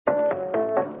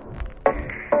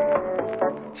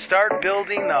Start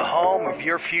building the home of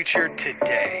your future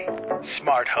today.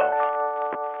 Smart Home.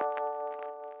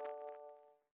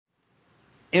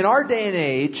 In our day and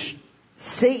age,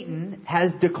 Satan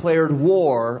has declared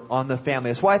war on the family.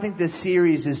 That's why I think this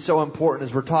series is so important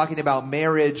as we're talking about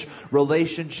marriage,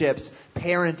 relationships,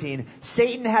 parenting.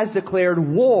 Satan has declared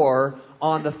war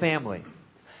on the family.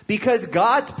 Because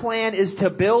God's plan is to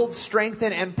build,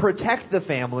 strengthen, and protect the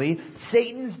family,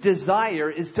 Satan's desire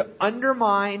is to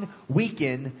undermine,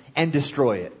 weaken, and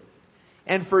destroy it.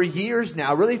 And for years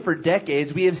now, really for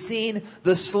decades, we have seen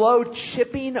the slow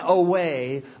chipping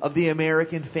away of the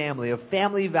American family, of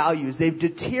family values. They've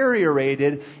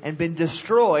deteriorated and been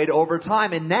destroyed over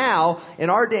time. And now, in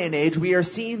our day and age, we are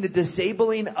seeing the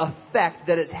disabling effect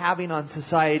that it's having on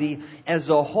society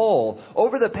as a whole.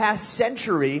 Over the past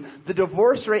century, the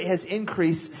divorce rate has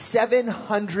increased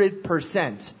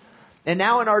 700%. And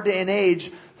now in our day and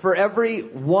age, for every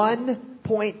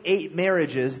 1.8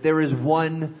 marriages, there is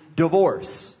one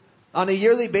divorce. On a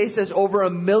yearly basis, over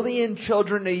 1 million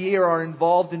children a year are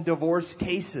involved in divorce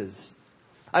cases.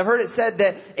 I've heard it said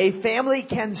that a family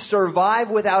can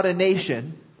survive without a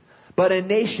nation, but a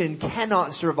nation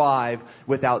cannot survive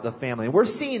without the family. We're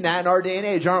seeing that in our day and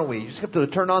age, aren't we? You just have to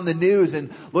turn on the news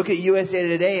and look at USA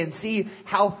Today and see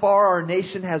how far our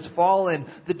nation has fallen,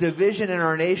 the division in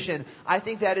our nation. I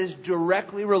think that is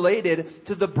directly related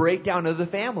to the breakdown of the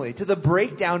family, to the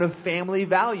breakdown of family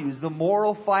values, the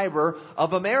moral fiber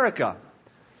of America.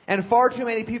 And far too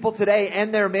many people today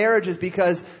end their marriages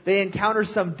because they encounter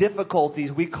some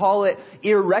difficulties. We call it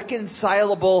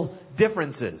irreconcilable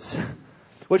differences.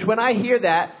 Which when I hear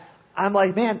that, I'm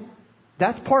like, man,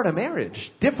 that's part of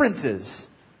marriage. Differences.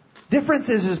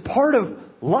 Differences is part of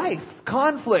life.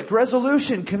 Conflict,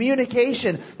 resolution,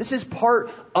 communication. This is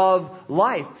part of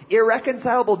life.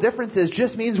 Irreconcilable differences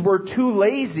just means we're too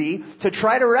lazy to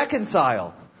try to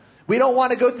reconcile. We don't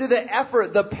want to go through the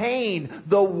effort, the pain,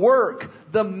 the work,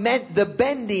 the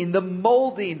bending, the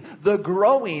molding, the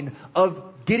growing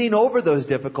of getting over those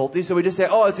difficulties. So we just say,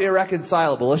 oh, it's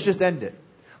irreconcilable. Let's just end it.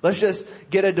 Let's just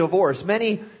get a divorce.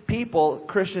 Many people,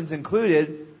 Christians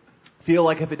included, feel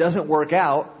like if it doesn't work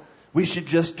out, we should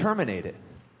just terminate it.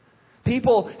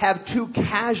 People have too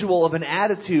casual of an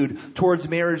attitude towards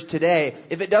marriage today.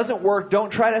 If it doesn't work, don't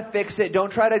try to fix it.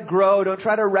 Don't try to grow. Don't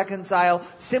try to reconcile.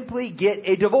 Simply get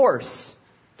a divorce.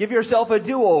 Give yourself a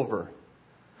do-over.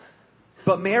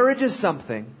 But marriage is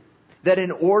something that in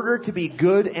order to be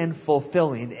good and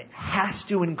fulfilling, it has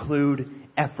to include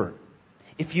effort.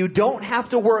 If you don't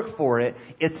have to work for it,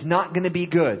 it's not going to be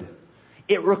good.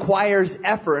 It requires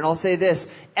effort. And I'll say this,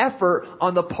 effort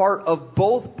on the part of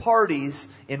both parties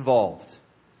involved.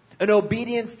 An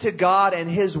obedience to God and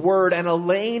His Word and a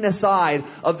laying aside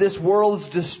of this world's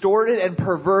distorted and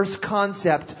perverse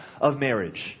concept of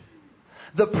marriage.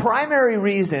 The primary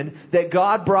reason that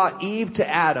God brought Eve to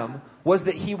Adam was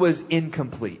that he was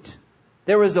incomplete.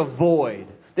 There was a void.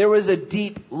 There was a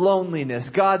deep loneliness.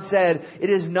 God said, it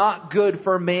is not good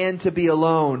for man to be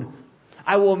alone.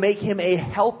 I will make him a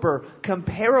helper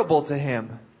comparable to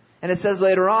him. And it says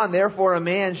later on, therefore a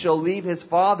man shall leave his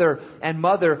father and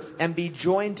mother and be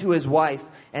joined to his wife,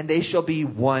 and they shall be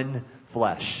one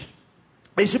flesh.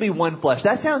 They shall be one flesh.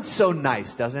 That sounds so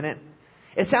nice, doesn't it?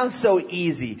 It sounds so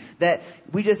easy that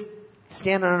we just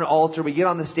stand on an altar, we get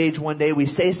on the stage one day, we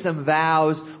say some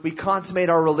vows, we consummate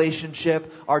our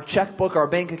relationship, our checkbook, our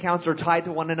bank accounts are tied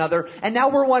to one another, and now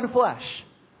we're one flesh.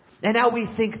 And now we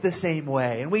think the same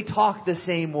way, and we talk the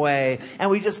same way,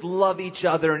 and we just love each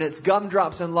other, and it's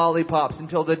gumdrops and lollipops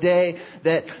until the day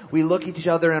that we look at each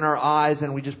other in our eyes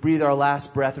and we just breathe our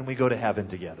last breath and we go to heaven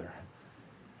together.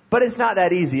 But it's not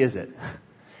that easy, is it?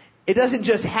 It doesn't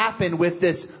just happen with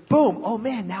this, boom, oh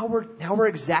man, now we're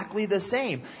exactly the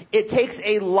same. It takes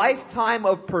a lifetime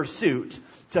of pursuit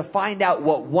to find out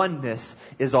what oneness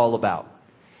is all about.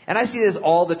 And I see this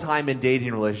all the time in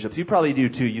dating relationships. You probably do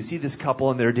too. You see this couple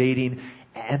and they're dating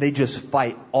and they just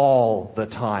fight all the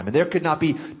time. And there could not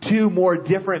be two more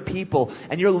different people.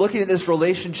 And you're looking at this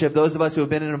relationship, those of us who have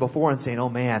been in it before, and saying, oh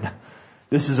man,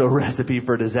 this is a recipe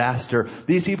for disaster.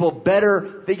 These people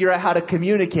better figure out how to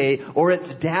communicate or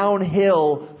it's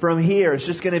downhill from here. It's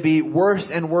just going to be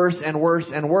worse and worse and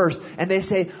worse and worse. And they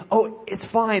say, oh, it's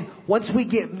fine. Once we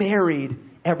get married,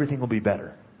 everything will be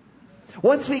better.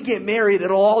 Once we get married,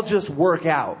 it'll all just work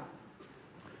out.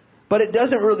 But it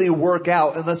doesn't really work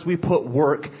out unless we put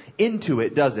work into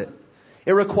it, does it?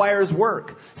 It requires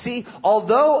work. See,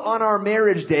 although on our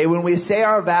marriage day, when we say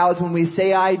our vows, when we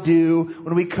say I do,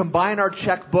 when we combine our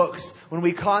checkbooks, when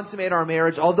we consummate our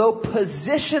marriage, although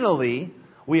positionally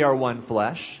we are one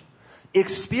flesh,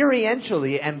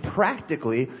 Experientially and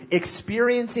practically,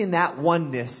 experiencing that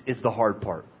oneness is the hard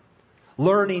part.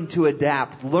 Learning to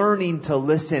adapt, learning to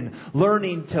listen,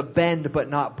 learning to bend but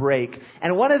not break.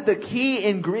 And one of the key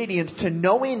ingredients to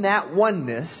knowing that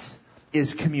oneness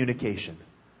is communication.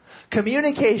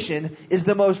 Communication is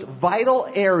the most vital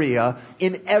area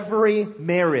in every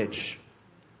marriage.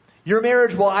 Your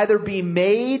marriage will either be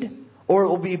made or it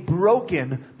will be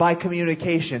broken by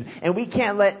communication. And we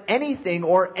can't let anything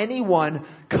or anyone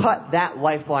cut that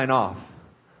lifeline off.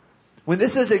 When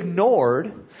this is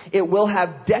ignored, it will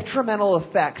have detrimental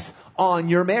effects on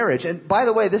your marriage. And by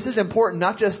the way, this is important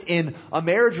not just in a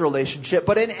marriage relationship,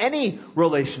 but in any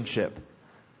relationship.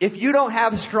 If you don't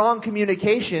have strong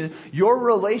communication, your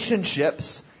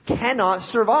relationships cannot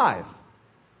survive.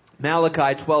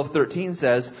 Malachi 12:13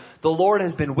 says, "The Lord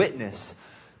has been witness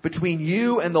between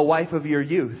you and the wife of your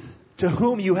youth, to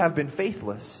whom you have been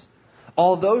faithless,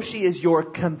 although she is your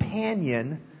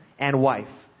companion and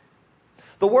wife."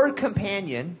 The word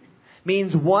companion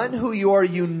means one who you are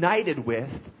united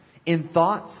with in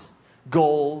thoughts,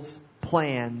 goals,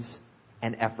 plans,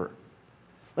 and effort.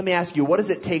 Let me ask you, what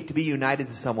does it take to be united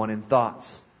to someone in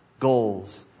thoughts,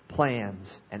 goals,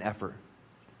 plans, and effort?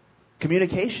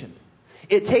 Communication.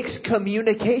 It takes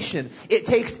communication. It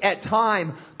takes, at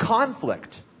times,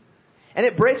 conflict. And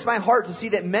it breaks my heart to see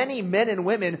that many men and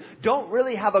women don't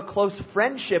really have a close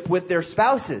friendship with their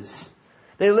spouses.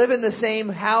 They live in the same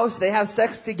house, they have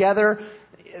sex together,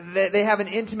 they have an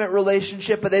intimate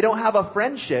relationship, but they don't have a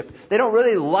friendship. They don't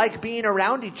really like being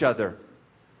around each other.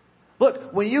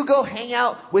 Look, when you go hang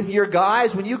out with your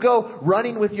guys, when you go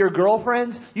running with your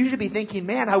girlfriends, you should be thinking,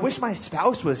 man, I wish my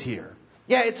spouse was here.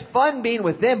 Yeah, it's fun being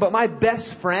with them, but my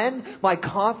best friend, my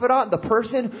confidant, the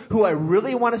person who I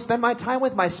really want to spend my time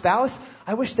with, my spouse,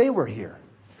 I wish they were here.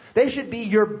 They should be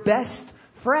your best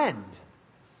friend.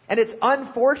 And it's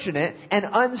unfortunate and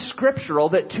unscriptural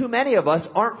that too many of us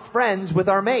aren't friends with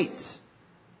our mates.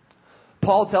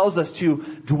 Paul tells us to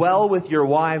dwell with your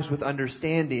wives with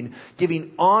understanding,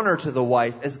 giving honor to the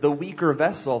wife as the weaker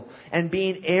vessel, and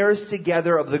being heirs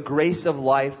together of the grace of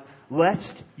life,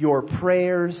 lest your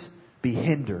prayers be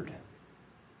hindered.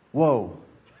 Whoa.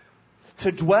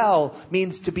 To dwell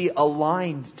means to be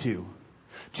aligned to.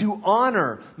 To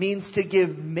honor means to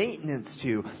give maintenance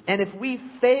to. And if we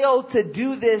fail to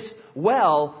do this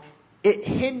well, it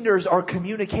hinders our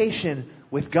communication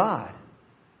with God.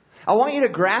 I want you to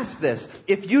grasp this.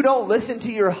 If you don't listen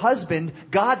to your husband,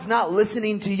 God's not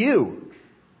listening to you.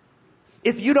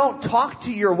 If you don't talk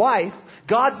to your wife,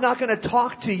 God's not going to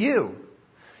talk to you.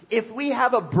 If we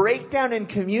have a breakdown in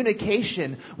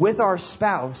communication with our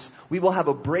spouse, we will have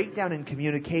a breakdown in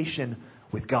communication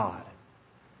with God.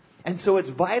 And so it's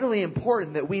vitally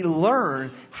important that we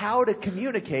learn how to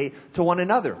communicate to one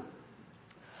another.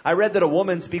 I read that a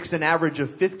woman speaks an average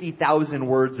of 50,000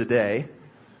 words a day,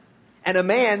 and a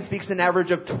man speaks an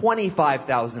average of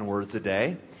 25,000 words a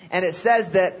day. And it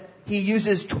says that he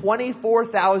uses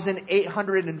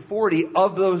 24,840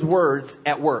 of those words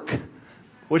at work.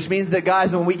 Which means that,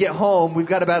 guys, when we get home, we've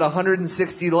got about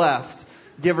 160 left,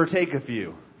 give or take a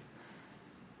few.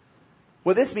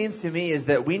 What this means to me is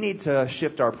that we need to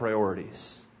shift our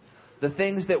priorities. The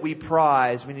things that we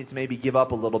prize, we need to maybe give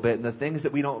up a little bit. And the things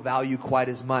that we don't value quite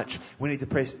as much, we need to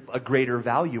place a greater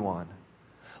value on.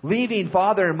 Leaving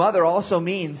father and mother also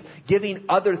means giving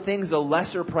other things a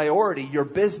lesser priority. Your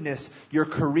business, your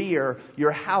career,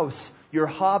 your house, your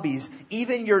hobbies,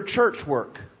 even your church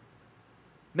work.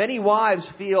 Many wives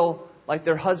feel like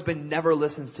their husband never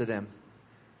listens to them.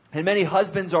 And many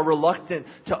husbands are reluctant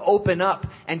to open up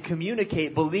and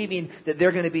communicate, believing that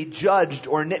they're going to be judged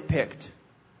or nitpicked.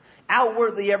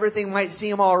 Outwardly, everything might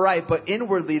seem all right, but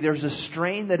inwardly, there's a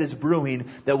strain that is brewing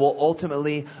that will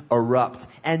ultimately erupt.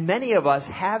 And many of us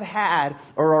have had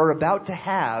or are about to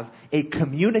have a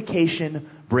communication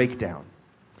breakdown.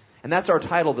 And that's our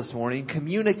title this morning,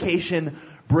 Communication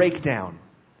Breakdown.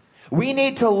 We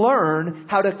need to learn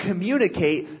how to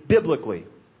communicate biblically.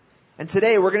 And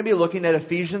today we're going to be looking at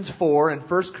Ephesians 4 and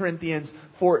 1 Corinthians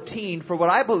 14 for what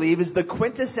I believe is the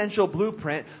quintessential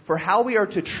blueprint for how we are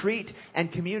to treat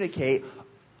and communicate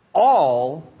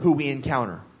all who we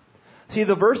encounter. See,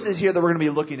 the verses here that we're going to be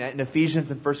looking at in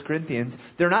Ephesians and 1 Corinthians,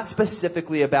 they're not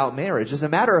specifically about marriage. As a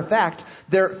matter of fact,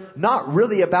 they're not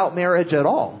really about marriage at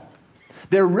all.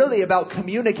 They're really about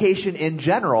communication in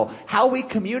general, how we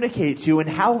communicate to and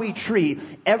how we treat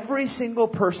every single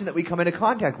person that we come into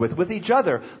contact with each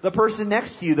other, the person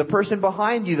next to you, the person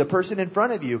behind you, the person in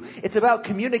front of you. It's about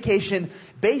communication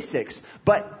basics.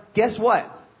 But guess what?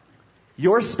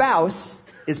 Your spouse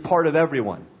is part of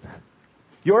everyone.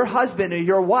 Your husband or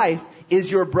your wife is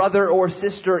your brother or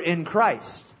sister in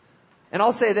Christ. And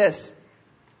I'll say this.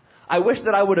 I wish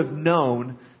that I would have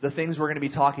known the things we're going to be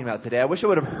talking about today. I wish I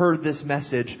would have heard this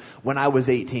message when I was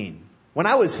 18. When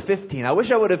I was 15, I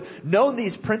wish I would have known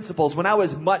these principles when I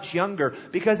was much younger,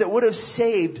 because it would have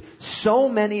saved so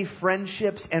many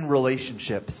friendships and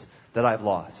relationships that I've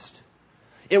lost.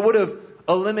 It would have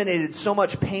eliminated so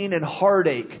much pain and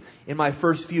heartache in my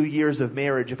first few years of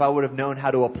marriage if I would have known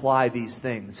how to apply these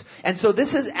things. And so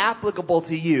this is applicable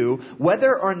to you,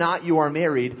 whether or not you are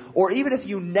married, or even if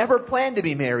you never plan to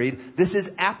be married, this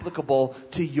is applicable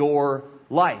to your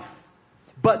life.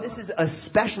 But this is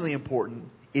especially important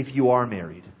if you are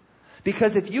married.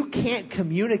 Because if you can't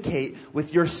communicate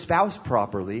with your spouse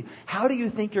properly, how do you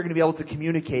think you're going to be able to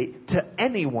communicate to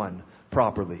anyone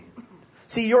properly?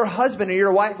 See, your husband or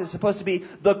your wife is supposed to be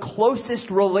the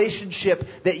closest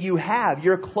relationship that you have,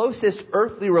 your closest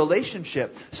earthly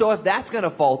relationship. So if that's going to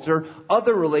falter,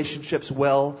 other relationships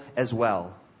will as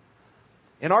well.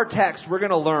 In our text, we're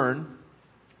going to learn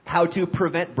how to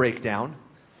prevent breakdown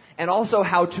and also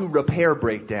how to repair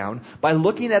breakdown by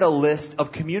looking at a list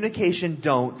of communication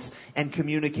don'ts and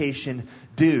communication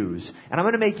do's. And I'm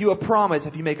going to make you a promise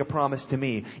if you make a promise to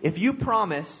me. If you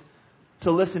promise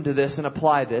to listen to this and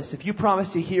apply this, if you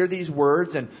promise to hear these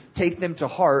words and take them to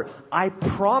heart, I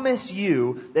promise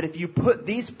you that if you put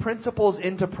these principles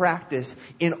into practice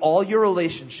in all your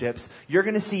relationships, you're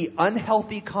going to see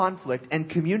unhealthy conflict and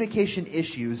communication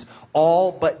issues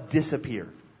all but disappear.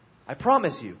 I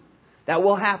promise you. That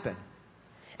will happen.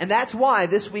 And that's why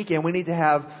this weekend we need to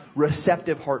have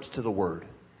receptive hearts to the Word.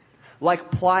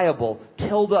 Like pliable,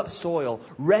 tilled up soil,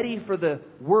 ready for the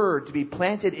Word to be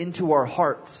planted into our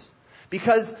hearts.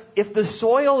 Because if the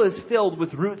soil is filled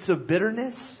with roots of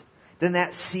bitterness, then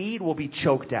that seed will be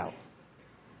choked out.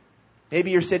 Maybe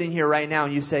you're sitting here right now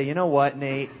and you say, you know what,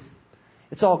 Nate?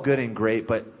 It's all good and great,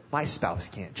 but my spouse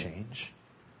can't change.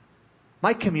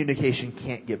 My communication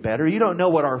can't get better. You don't know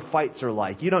what our fights are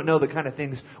like. You don't know the kind of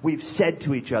things we've said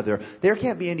to each other. There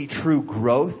can't be any true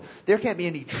growth. There can't be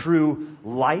any true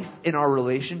life in our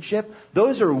relationship.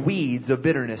 Those are weeds of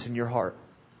bitterness in your heart.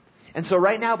 And so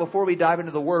right now, before we dive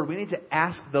into the Word, we need to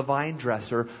ask the vine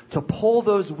dresser to pull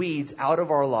those weeds out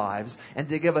of our lives and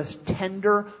to give us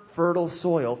tender, fertile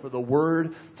soil for the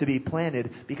Word to be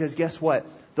planted. Because guess what?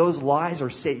 Those lies are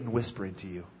Satan whispering to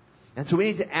you. And so we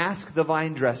need to ask the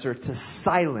vine dresser to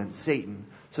silence Satan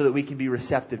so that we can be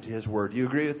receptive to his word. Do you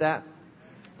agree with that?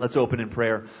 Let's open in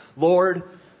prayer. Lord,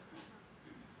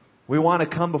 we want to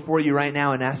come before you right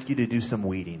now and ask you to do some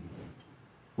weeding.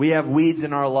 We have weeds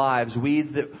in our lives,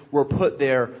 weeds that were put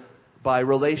there by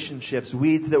relationships,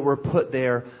 weeds that were put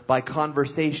there by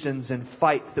conversations and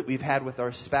fights that we've had with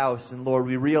our spouse. And Lord,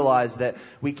 we realize that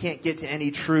we can't get to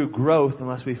any true growth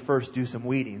unless we first do some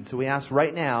weeding. So we ask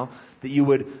right now that you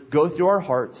would go through our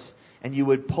hearts and you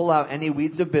would pull out any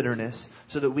weeds of bitterness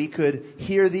so that we could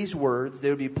hear these words.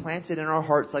 They would be planted in our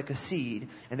hearts like a seed,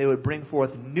 and they would bring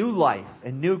forth new life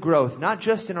and new growth, not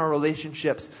just in our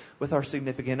relationships with our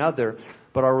significant other,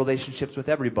 but our relationships with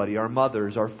everybody, our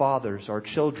mothers, our fathers, our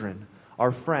children,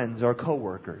 our friends, our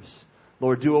coworkers.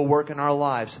 Lord, do a work in our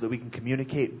lives so that we can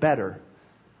communicate better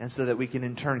and so that we can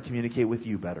in turn communicate with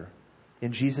you better.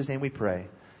 In Jesus' name we pray.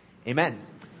 Amen.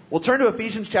 We'll turn to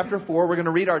Ephesians chapter 4. We're going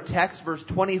to read our text, verse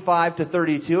 25 to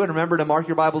 32. And remember to mark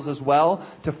your Bibles as well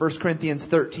to 1 Corinthians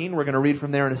 13. We're going to read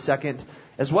from there in a second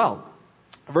as well.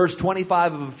 Verse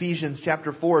 25 of Ephesians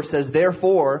chapter 4 says,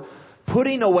 "Therefore,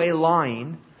 putting away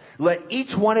lying, let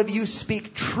each one of you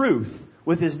speak truth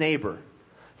with his neighbor.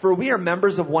 For we are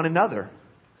members of one another.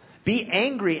 Be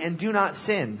angry and do not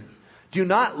sin. Do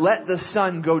not let the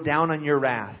sun go down on your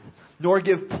wrath, nor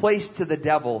give place to the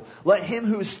devil. Let him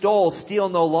who stole steal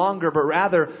no longer, but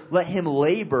rather let him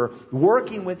labor,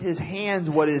 working with his hands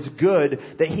what is good,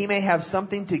 that he may have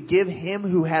something to give him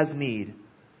who has need.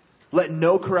 Let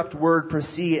no corrupt word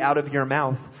proceed out of your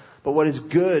mouth, but what is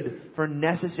good for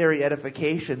necessary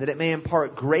edification, that it may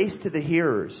impart grace to the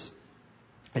hearers.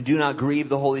 And do not grieve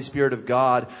the Holy Spirit of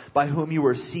God, by whom you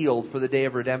were sealed for the day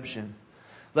of redemption.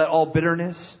 Let all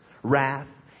bitterness, wrath,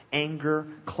 anger,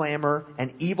 clamor,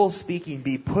 and evil speaking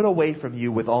be put away from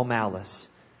you with all malice.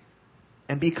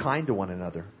 And be kind to one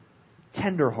another,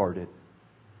 tender-hearted,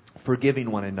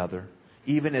 forgiving one another,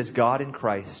 even as God in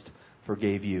Christ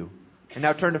forgave you." And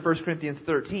now turn to 1 Corinthians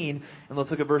 13, and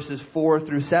let's look at verses 4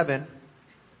 through 7.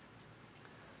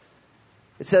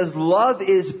 It says, "Love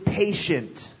is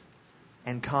patient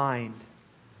and kind.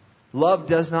 Love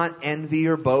does not envy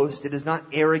or boast. It is not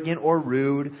arrogant or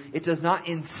rude. It does not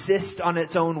insist on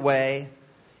its own way.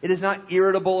 It is not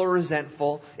irritable or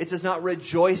resentful. It does not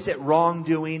rejoice at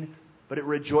wrongdoing, but it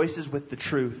rejoices with the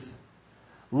truth.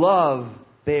 Love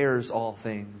bears all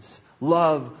things,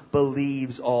 Love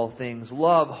believes all things.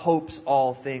 Love hopes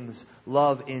all things.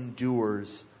 Love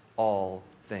endures all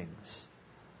things.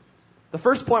 The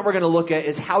first point we're going to look at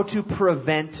is how to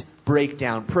prevent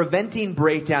breakdown. Preventing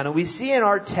breakdown. And we see in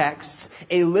our texts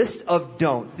a list of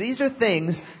don'ts. These are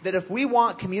things that if we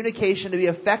want communication to be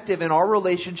effective in our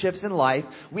relationships in life,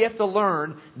 we have to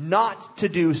learn not to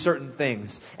do certain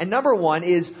things. And number one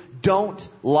is don't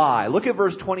lie. Look at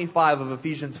verse 25 of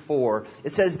Ephesians 4.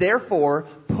 It says, therefore,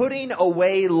 putting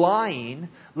away lying,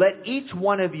 let each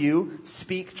one of you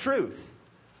speak truth.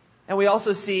 And we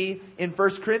also see in 1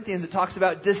 Corinthians it talks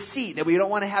about deceit, that we don't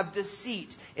want to have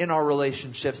deceit in our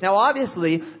relationships. Now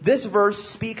obviously, this verse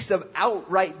speaks of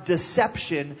outright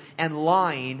deception and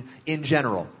lying in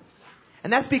general.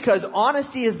 And that's because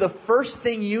honesty is the first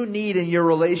thing you need in your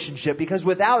relationship, because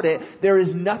without it, there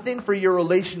is nothing for your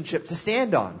relationship to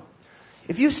stand on.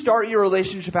 If you start your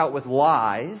relationship out with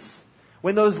lies,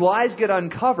 when those lies get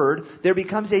uncovered, there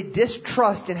becomes a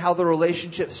distrust in how the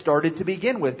relationship started to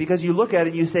begin with. Because you look at it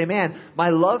and you say, man, my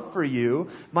love for you,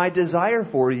 my desire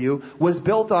for you was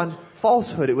built on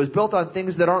falsehood. It was built on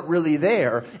things that aren't really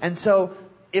there. And so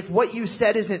if what you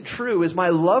said isn't true, is my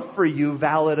love for you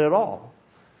valid at all?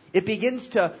 It begins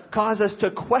to cause us to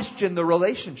question the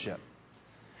relationship.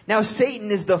 Now,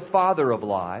 Satan is the father of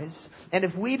lies, and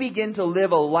if we begin to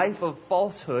live a life of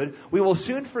falsehood, we will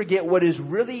soon forget what is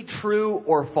really true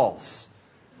or false.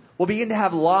 We'll begin to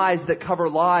have lies that cover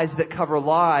lies that cover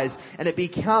lies, and it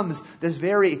becomes this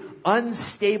very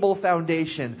unstable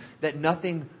foundation that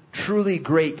nothing truly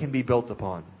great can be built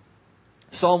upon.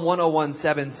 Psalm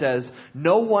 101:7 says,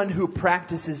 no one who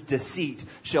practices deceit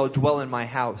shall dwell in my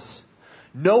house.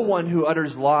 No one who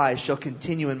utters lies shall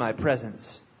continue in my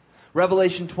presence.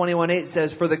 Revelation 21:8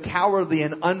 says, for the cowardly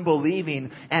and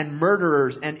unbelieving and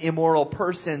murderers and immoral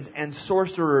persons and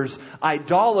sorcerers,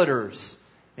 idolaters.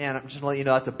 Man, I'm just going to let you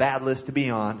know that's a bad list to be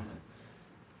on.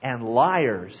 And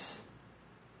liars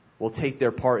will take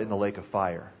their part in the lake of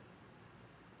fire.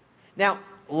 Now,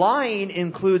 lying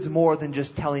includes more than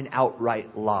just telling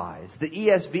outright lies. The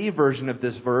ESV version of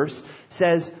this verse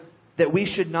says that we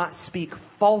should not speak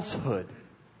falsehood.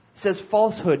 It says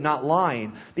falsehood, not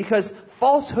lying, because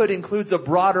falsehood includes a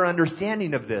broader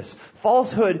understanding of this.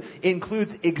 Falsehood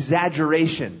includes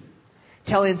exaggeration.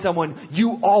 Telling someone,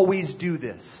 you always do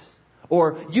this.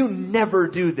 Or you never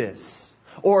do this.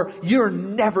 Or you're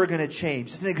never going to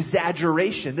change. It's an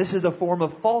exaggeration. This is a form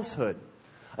of falsehood.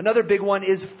 Another big one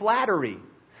is flattery.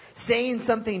 Saying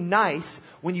something nice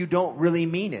when you don't really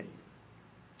mean it.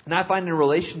 And I find in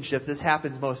relationships this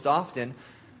happens most often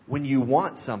when you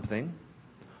want something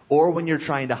or when you're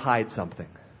trying to hide something.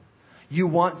 You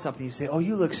want something, you say, oh,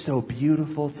 you look so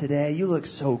beautiful today. You look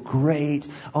so great.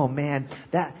 Oh man,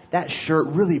 that shirt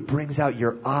really brings out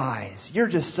your eyes. You're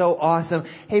just so awesome.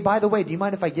 Hey, by the way, do you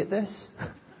mind if I get this?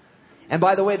 And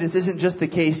by the way, this isn't just the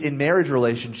case in marriage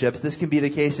relationships. This can be the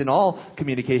case in all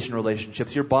communication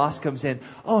relationships. Your boss comes in,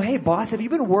 oh, hey boss, have you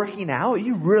been working out?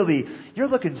 You're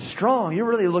looking strong. You're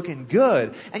really looking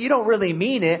good. And you don't really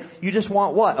mean it. You just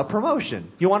want what? A promotion.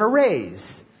 You want a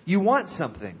raise. You want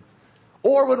something.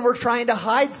 Or when we're trying to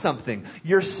hide something,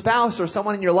 your spouse or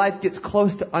someone in your life gets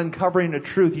close to uncovering a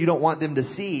truth you don't want them to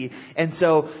see. And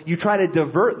so you try to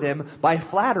divert them by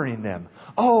flattering them.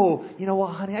 Oh, you know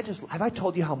what, honey, have I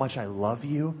told you how much I love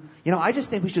you? You know, I just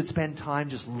think we should spend time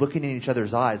just looking in each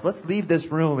other's eyes. Let's leave this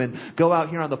room and go out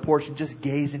here on the porch and just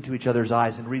gaze into each other's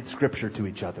eyes and read scripture to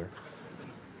each other.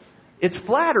 It's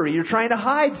flattery. You're trying to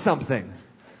hide something.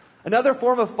 Another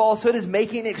form of falsehood is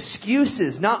making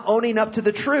excuses, not owning up to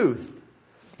the truth.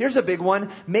 Here's a big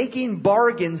one, making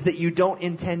bargains that you don't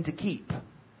intend to keep.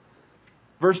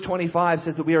 Verse 25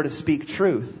 says that we are to speak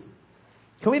truth.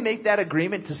 Can we make that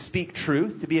agreement to speak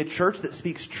truth, to be a church that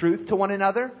speaks truth to one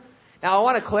another? Now I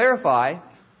want to clarify,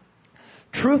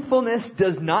 truthfulness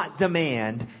does not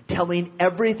demand telling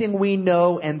everything we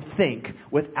know and think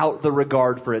without the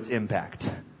regard for its impact.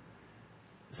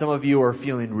 Some of you are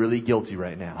feeling really guilty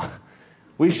right now.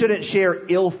 We shouldn't share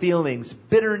ill feelings,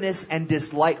 bitterness, and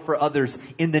dislike for others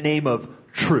in the name of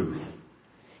truth.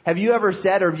 Have you ever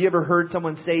said, or have you ever heard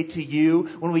someone say to you,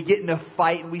 when we get in a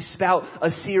fight and we spout a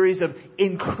series of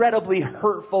incredibly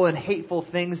hurtful and hateful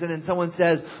things, and then someone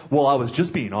says, well, I was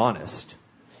just being honest.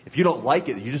 If you don't like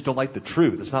it, you just don't like the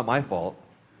truth. It's not my fault.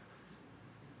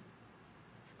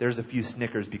 There's a few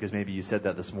snickers because maybe you said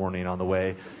that this morning on the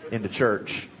way into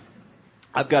church.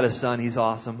 I've got a son. He's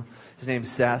awesome. His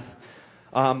name's Seth.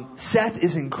 Seth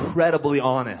is incredibly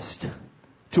honest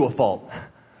to a fault.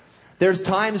 There's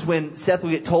times when Seth will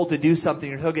get told to do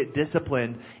something or he'll get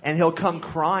disciplined and he'll come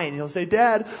crying and he'll say,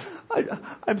 Dad,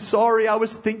 I'm sorry. I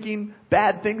was thinking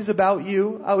bad things about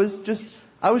you. I was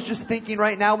I was just thinking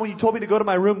right now when you told me to go to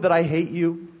my room that I hate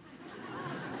you.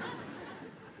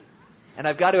 And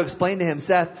I've got to explain to him,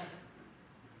 Seth,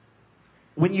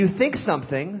 when you think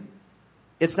something,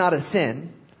 it's not a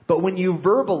sin. But when you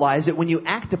verbalize it, when you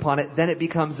act upon it, then it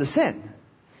becomes a sin.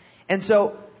 And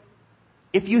so,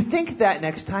 if you think that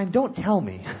next time, don't tell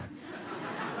me.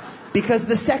 Because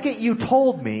the second you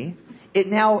told me, it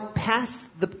now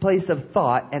passed the place of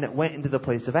thought and it went into the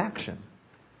place of action.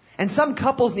 And some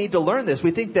couples need to learn this.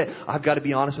 We think that, I've got to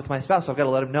be honest with my spouse, so I've got to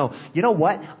let him know. You know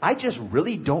what? I just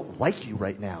really don't like you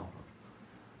right now.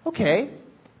 Okay,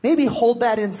 maybe hold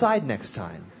that inside next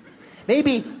time.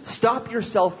 Maybe stop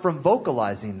yourself from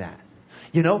vocalizing that.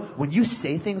 You know, when you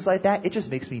say things like that, it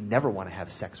just makes me never want to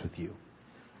have sex with you.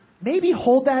 Maybe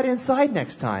hold that inside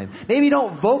next time. Maybe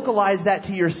don't vocalize that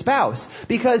to your spouse.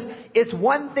 Because it's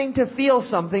one thing to feel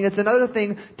something, it's another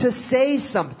thing to say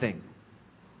something.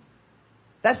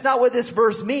 That's not what this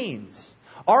verse means.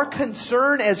 Our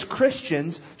concern as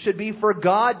Christians should be for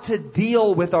God to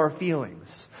deal with our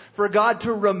feelings. For God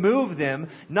to remove them,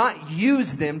 not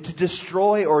use them to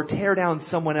destroy or tear down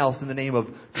someone else in the name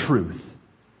of truth.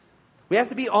 We have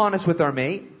to be honest with our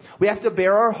mate. We have to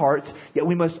bare our hearts, yet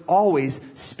we must always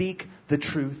speak the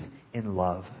truth in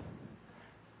love.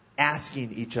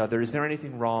 Asking each other, is there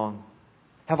anything wrong?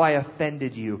 Have I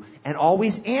offended you? And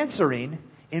always answering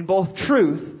in both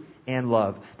truth and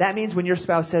love. That means when your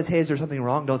spouse says, hey, is there something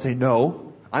wrong? Don't say,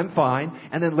 no, I'm fine.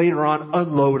 And then later on,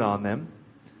 unload on them.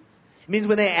 It means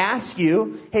when they ask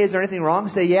you, hey, is there anything wrong?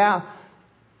 Say, yeah,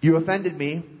 you offended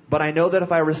me, but I know that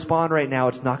if I respond right now,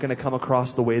 it's not going to come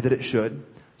across the way that it should.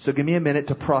 So give me a minute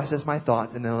to process my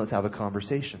thoughts, and then let's have a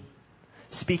conversation.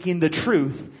 Speaking the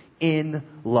truth in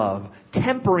love.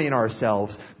 Tempering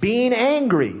ourselves. Being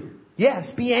angry.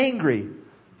 Yes, be angry,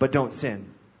 but don't sin.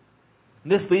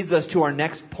 And this leads us to our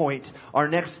next point, our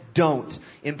next don't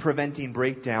in preventing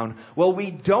breakdown. Well,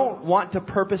 we don't want to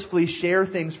purposefully share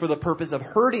things for the purpose of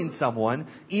hurting someone,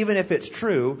 even if it's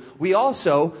true. We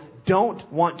also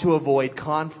don't want to avoid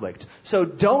conflict. So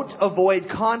don't avoid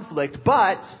conflict,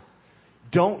 but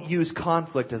don't use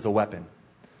conflict as a weapon.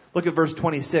 Look at verse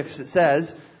 26. It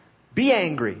says, be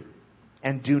angry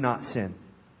and do not sin.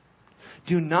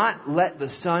 Do not let the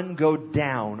sun go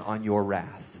down on your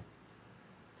wrath.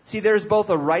 See, there's both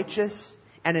a righteous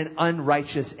and an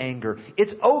unrighteous anger.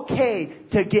 It's okay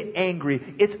to get angry.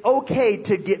 It's okay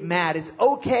to get mad. It's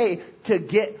okay to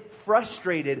get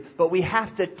frustrated. But we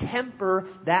have to temper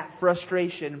that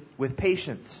frustration with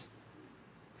patience.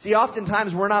 See,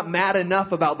 oftentimes we're not mad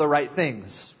enough about the right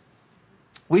things.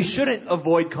 We shouldn't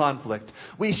avoid conflict.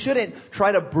 We shouldn't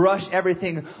try to brush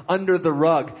everything under the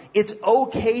rug. It's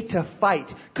okay to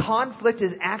fight. Conflict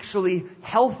is actually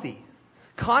healthy.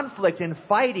 Conflict and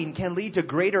fighting can lead to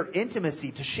greater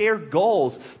intimacy, to shared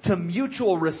goals, to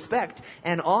mutual respect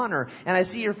and honor. And I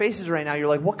see your faces right now. You're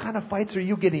like, what kind of fights are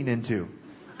you getting into?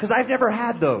 Because I've never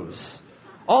had those.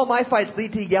 All my fights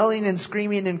lead to yelling and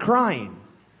screaming and crying.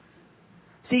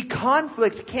 See,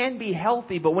 conflict can be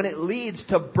healthy, but when it leads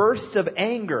to bursts of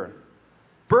anger,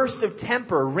 bursts of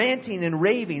temper, ranting and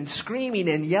raving, screaming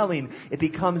and yelling, it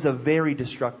becomes a very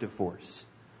destructive force.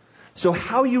 So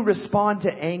how you respond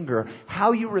to anger,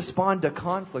 how you respond to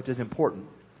conflict is important.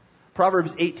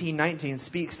 Proverbs 18:19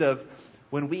 speaks of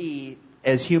when we,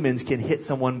 as humans, can hit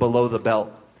someone below the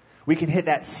belt. We can hit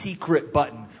that secret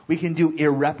button. We can do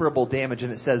irreparable damage.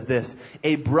 And it says this,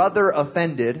 a brother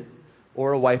offended,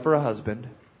 or a wife or a husband,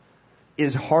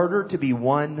 is harder to be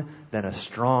won than a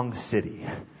strong city.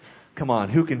 Come on,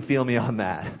 who can feel me on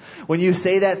that? When you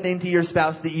say that thing to your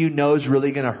spouse that you know is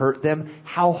really going to hurt them,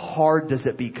 how hard does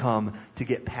it become to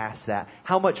get past that?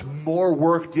 How much more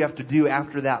work do you have to do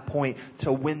after that point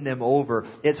to win them over?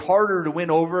 It's harder to win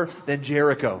over than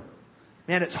Jericho.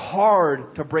 Man, it's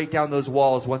hard to break down those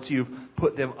walls once you've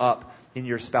put them up in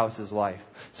your spouse's life.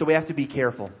 So we have to be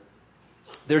careful.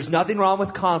 There's nothing wrong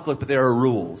with conflict, but there are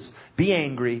rules. Be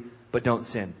angry, but don't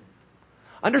sin.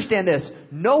 Understand this,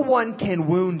 no one can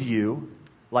wound you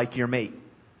like your mate.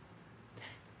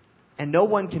 And no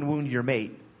one can wound your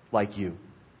mate like you.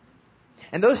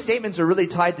 And those statements are really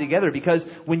tied together because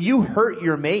when you hurt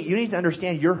your mate, you need to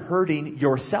understand you're hurting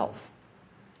yourself.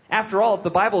 After all, if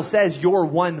the Bible says you're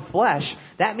one flesh,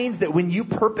 that means that when you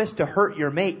purpose to hurt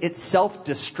your mate, it's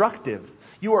self-destructive.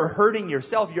 You are hurting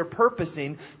yourself. You're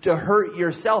purposing to hurt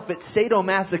yourself. It's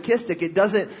sadomasochistic. It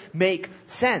doesn't make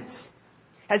sense.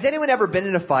 Has anyone ever been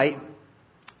in a fight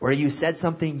where you said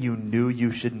something you knew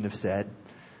you shouldn't have said,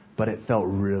 but it felt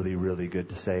really, really good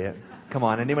to say it? Come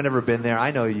on, anyone ever been there?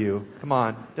 I know you. Come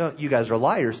on. You guys are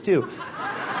liars too.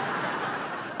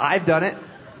 I've done it.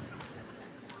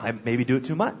 I maybe do it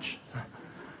too much.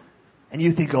 And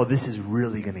you think, oh, this is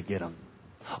really going to get them.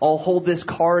 I'll hold this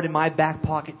card in my back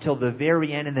pocket till the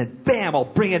very end, and then bam, I'll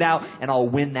bring it out and I'll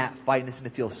win that fight. And it's going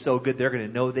to feel so good. They're going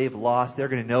to know they've lost. They're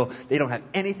going to know they don't have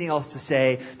anything else to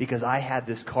say because I had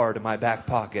this card in my back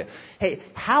pocket. Hey,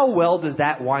 how well does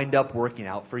that wind up working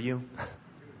out for you?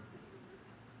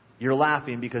 You're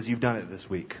laughing because you've done it this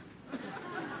week.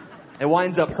 It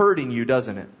winds up hurting you,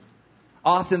 doesn't it?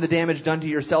 Often the damage done to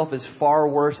yourself is far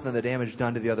worse than the damage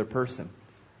done to the other person.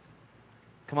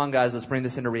 Come on, guys, let's bring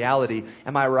this into reality.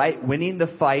 Am I right? Winning the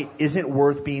fight isn't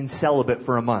worth being celibate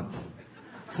for a month.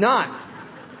 It's not.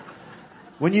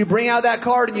 When you bring out that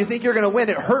card and you think you're going to win,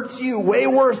 it hurts you way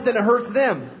worse than it hurts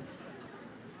them.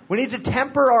 We need to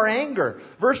temper our anger.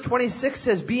 Verse 26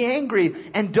 says, be angry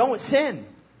and don't sin.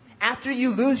 After you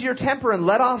lose your temper and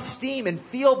let off steam and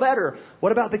feel better,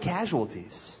 what about the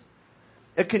casualties?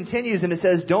 It continues and it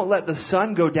says, don't let the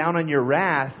sun go down on your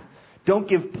wrath. Don't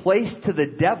give place to the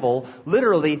devil.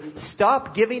 Literally,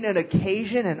 stop giving an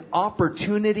occasion and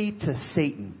opportunity to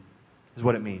Satan, is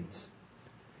what it means.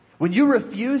 When you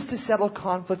refuse to settle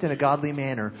conflict in a godly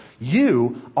manner,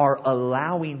 you are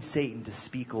allowing Satan to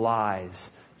speak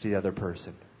lies to the other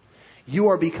person. You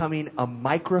are becoming a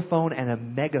microphone and a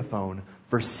megaphone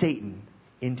for Satan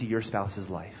into your spouse's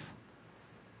life.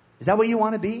 Is that what you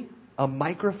want to be? A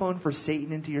microphone for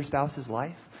Satan into your spouse's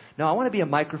life? No, I want to be a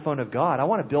microphone of God. I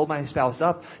want to build my spouse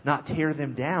up, not tear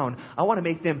them down. I want to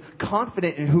make them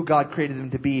confident in who God created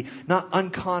them to be, not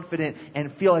unconfident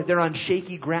and feel like they're on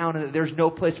shaky ground and that there's no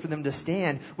place for them to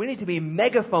stand. We need to be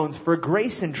megaphones for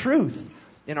grace and truth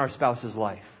in our spouse's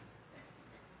life,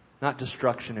 not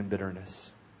destruction and bitterness.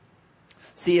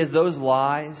 See, as those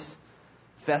lies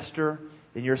fester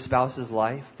in your spouse's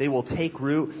life, they will take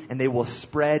root and they will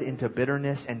spread into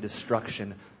bitterness and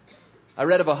destruction. I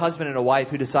read of a husband and a wife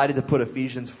who decided to put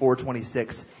Ephesians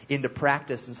 4:26 into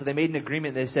practice. And so they made an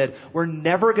agreement. They said, we're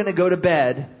never going to go to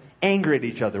bed angry at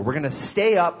each other. We're going to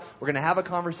stay up. We're going to have a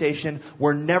conversation.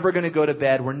 We're never going to go to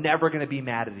bed. We're never going to be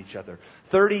mad at each other.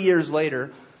 30 years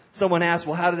later, someone asked,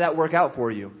 well, how did that work out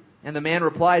for you? And the man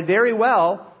replied, very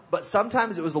well, but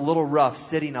sometimes it was a little rough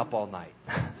sitting up all night.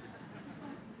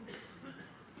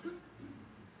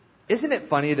 Isn't it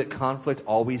funny that conflict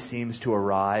always seems to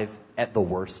arrive at the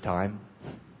worst time?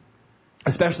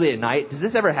 Especially at night. Does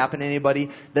this ever happen to anybody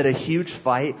that a huge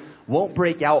fight won't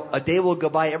break out? A day will go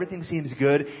by, everything seems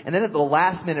good, and then at the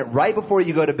last minute, right before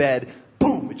you go to bed,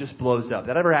 boom, it just blows up.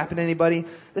 That ever happen to anybody?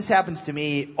 This happens to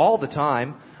me all the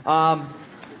time. I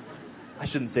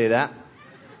shouldn't say that.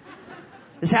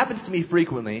 This happens to me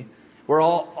frequently. Where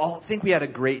I'll think we had a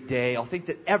great day. I'll think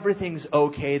that everything's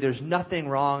okay. There's nothing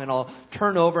wrong. And I'll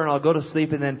turn over and I'll go to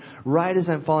sleep. And then right as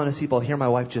I'm falling asleep, I'll hear my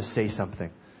wife just say something.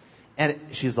 And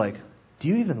she's like, do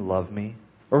you even love me?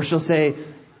 Or she'll say,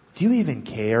 do you even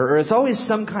care? Or it's always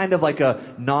some kind of like a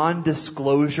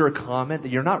non-disclosure comment that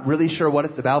you're not really sure what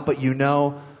it's about. But you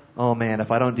know, oh man,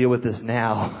 if I don't deal with this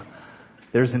now,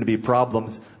 there's going to be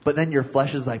problems. But then your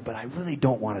flesh is like, but I really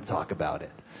don't want to talk about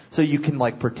it. So you can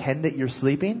like pretend that you're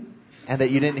sleeping and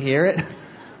that you didn't hear it.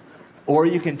 Or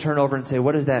you can turn over and say,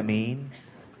 what does that mean?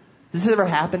 Does this ever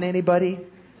happen to anybody?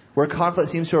 Where conflict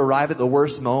seems to arrive at the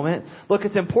worst moment? Look,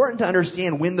 it's important to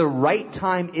understand when the right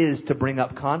time is to bring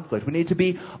up conflict. We need to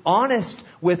be honest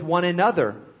with one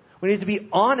another. We need to be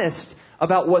honest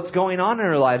about what's going on in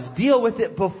our lives. Deal with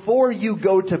it before you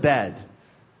go to bed.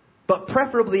 But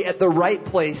preferably at the right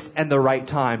place and the right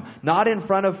time. Not in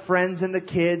front of friends and the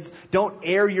kids. Don't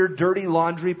air your dirty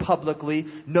laundry publicly.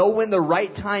 Know when the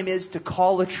right time is to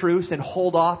call a truce and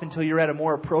hold off until you're at a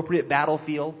more appropriate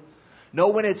battlefield. Know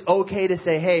when it's okay to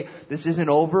say, hey, this isn't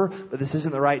over, but this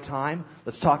isn't the right time.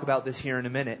 Let's talk about this here in a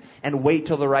minute. And wait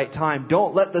till the right time.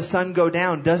 Don't let the sun go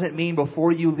down. Doesn't mean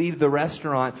before you leave the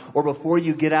restaurant or before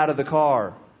you get out of the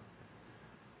car.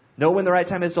 Know when the right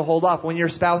time is to hold off. When your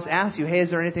spouse asks you, hey, is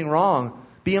there anything wrong?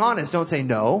 Be honest. Don't say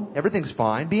no. Everything's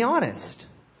fine. Be honest.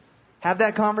 Have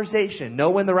that conversation.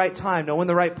 Know when the right time. Know when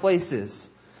the right place is.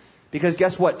 Because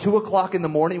guess what? 2 o'clock in the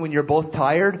morning when you're both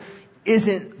tired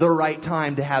isn't the right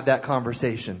time to have that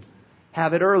conversation.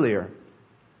 Have it earlier.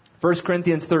 1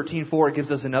 Corinthians 13:4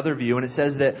 gives us another view, and it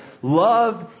says that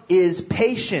love is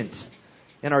patient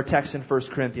in our text in 1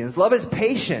 Corinthians. Love is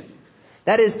patient.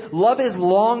 That is, love is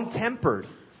long-tempered.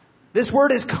 This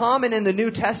word is common in the New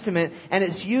Testament, and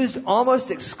it's used almost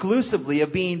exclusively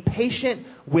of being patient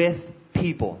with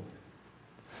people.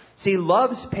 See,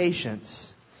 love's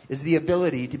patience is the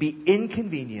ability to be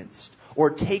inconvenienced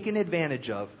or taken advantage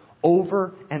of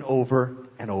over and over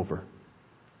and over.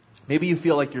 Maybe you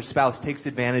feel like your spouse takes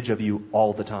advantage of you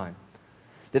all the time.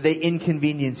 That they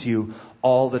inconvenience you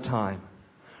all the time.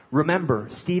 Remember,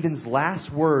 Stephen's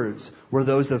last words were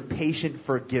those of patient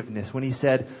forgiveness when he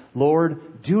said,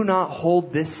 Lord, do not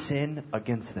hold this sin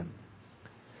against them.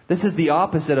 This is the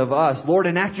opposite of us. Lord,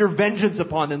 enact your vengeance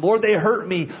upon them. Lord, they hurt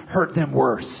me. Hurt them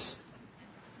worse.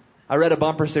 I read a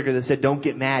bumper sticker that said, don't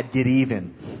get mad, get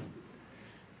even.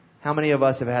 How many of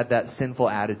us have had that sinful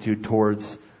attitude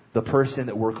towards the person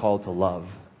that we're called to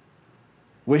love?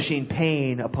 Wishing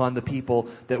pain upon the people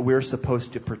that we're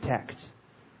supposed to protect.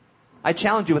 I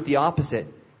challenge you with the opposite.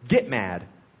 Get mad.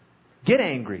 Get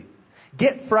angry.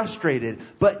 Get frustrated,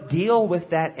 but deal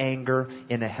with that anger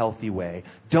in a healthy way.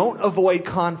 Don't avoid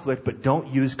conflict, but don't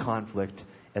use conflict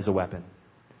as a weapon.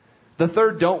 The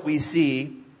third don't we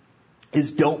see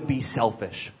is don't be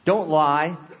selfish. Don't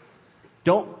lie.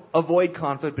 Don't avoid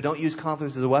conflict, but don't use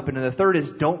conflict as a weapon. And the third is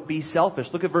don't be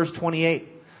selfish. Look at verse 28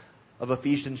 of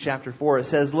Ephesians chapter 4. It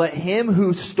says, let him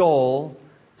who stole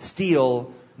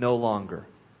steal no longer.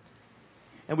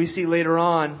 And we see later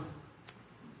on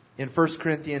in 1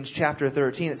 Corinthians chapter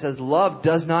 13, it says, love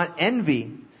does not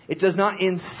envy. It does not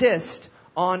insist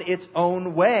on its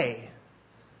own way.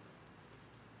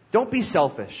 Don't be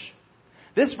selfish.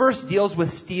 This verse deals with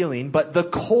stealing, but the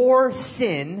core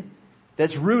sin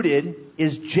that's rooted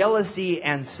is jealousy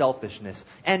and selfishness.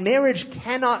 And marriage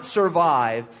cannot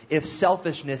survive if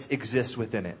selfishness exists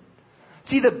within it.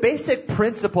 See, the basic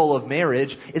principle of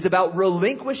marriage is about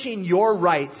relinquishing your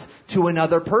rights to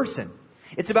another person.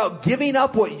 It's about giving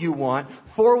up what you want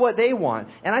for what they want.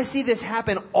 And I see this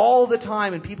happen all the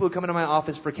time in people who come into my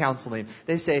office for counseling.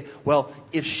 They say, well,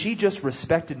 if she just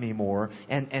respected me more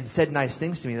and said nice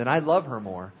things to me, then I'd love her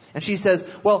more. And she says,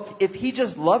 well, if he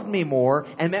just loved me more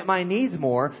and met my needs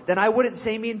more, then I wouldn't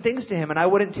say mean things to him and I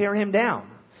wouldn't tear him down.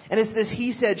 And it's this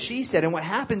he said, she said. And what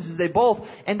happens is they both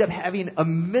end up having a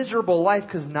miserable life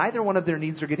because neither one of their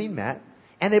needs are getting met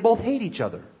and they both hate each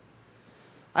other.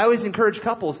 I always encourage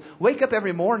couples, wake up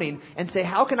every morning and say,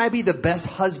 how can I be the best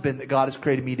husband that God has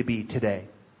created me to be today?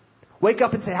 Wake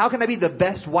up and say, how can I be the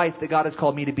best wife that God has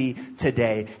called me to be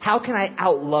today? How can I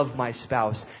outlove my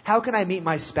spouse? How can I meet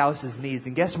my spouse's needs?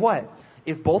 And guess what?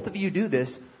 If both of you do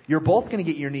this, you're both going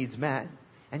to get your needs met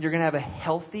and you're going to have a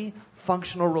healthy,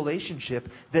 functional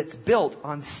relationship that's built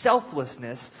on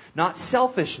selflessness, not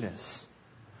selfishness.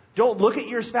 Don't look at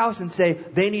your spouse and say,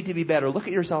 they need to be better. Look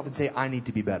at yourself and say, I need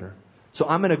to be better. So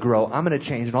I'm going to grow, I'm going to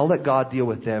change, and I'll let God deal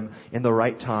with them in the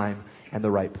right time and the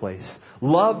right place.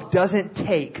 Love doesn't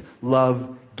take,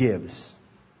 love gives.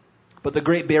 But the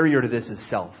great barrier to this is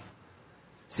self.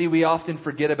 See, we often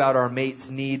forget about our mate's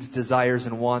needs, desires,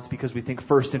 and wants because we think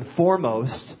first and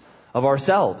foremost of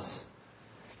ourselves.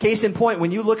 Case in point,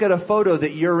 when you look at a photo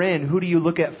that you're in, who do you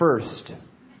look at first?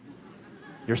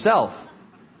 Yourself.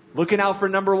 Looking out for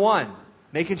number one.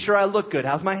 Making sure I look good.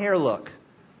 How's my hair look?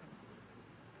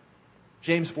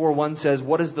 James 4:1 says,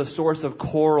 what is the source of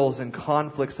quarrels and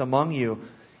conflicts among you?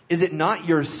 Is it not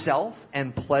yourself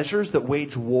and pleasures that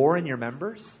wage war in your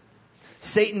members?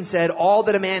 Satan said, all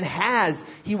that a man has,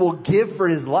 he will give for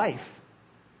his life.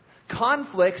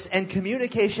 Conflicts and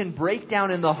communication breakdown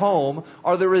in the home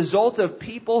are the result of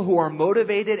people who are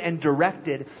motivated and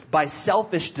directed by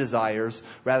selfish desires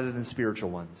rather than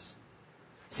spiritual ones.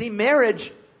 See,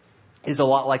 marriage is a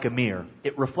lot like a mirror.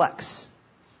 It reflects.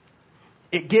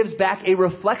 It gives back a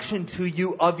reflection to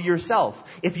you of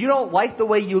yourself. If you don't like the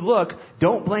way you look,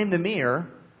 don't blame the mirror.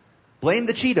 Blame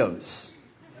the Cheetos.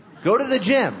 Go to the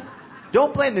gym.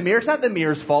 Don't blame the mirror. It's not the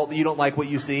mirror's fault that you don't like what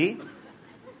you see.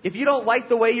 If you don't like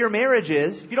the way your marriage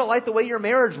is, if you don't like the way your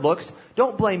marriage looks,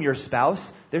 don't blame your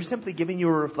spouse. They're simply giving you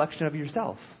a reflection of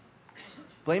yourself.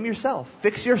 Blame yourself.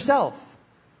 Fix yourself.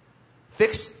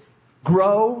 Fix,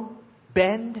 grow,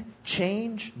 bend,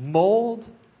 change, mold.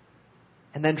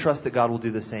 And then trust that God will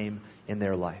do the same in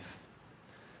their life.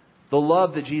 The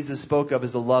love that Jesus spoke of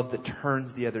is a love that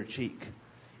turns the other cheek.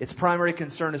 Its primary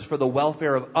concern is for the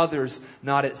welfare of others,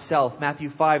 not itself. Matthew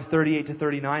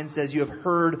 5:38-39 says, you have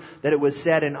heard that it was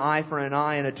said, an eye for an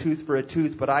eye and a tooth for a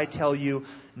tooth. But I tell you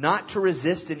not to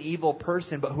resist an evil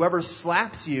person, but whoever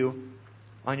slaps you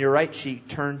on your right cheek,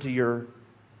 turn to your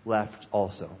left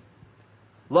also.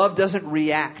 Love doesn't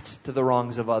react to the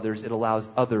wrongs of others. It allows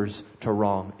others to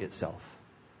wrong itself.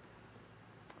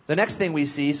 The next thing we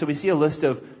see a list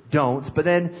of don'ts, but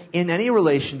then in any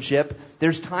relationship,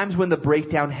 there's times when the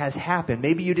breakdown has happened.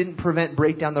 Maybe you didn't prevent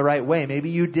breakdown the right way.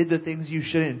 Maybe you did the things you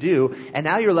shouldn't do, and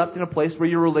now you're left in a place where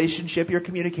your relationship, your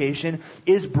communication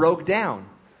is broke down.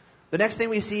 The next thing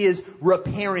we see is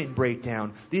repairing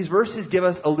breakdown. These verses give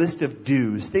us a list of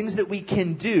do's, things that we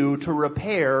can do to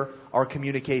repair our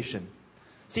communication.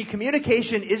 See,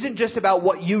 communication isn't just about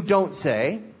what you don't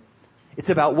say. It's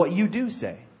about what you do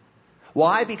say.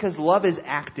 Why? Because love is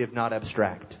active, not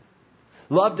abstract.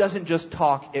 Love doesn't just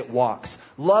talk, it walks.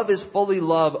 Love is fully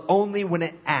love only when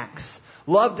it acts.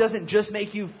 Love doesn't just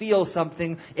make you feel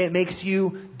something, it makes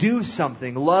you do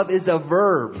something. Love is a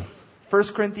verb. 1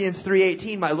 Corinthians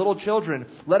 3:18, my little children,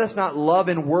 let us not love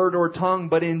in word or tongue,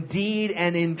 but in deed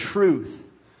and in truth.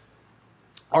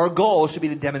 Our goal should be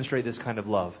to demonstrate this kind of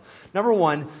love. Number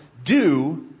one,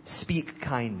 do speak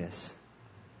kindness.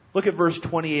 Look at verse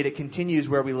 28. It continues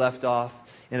where we left off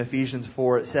in Ephesians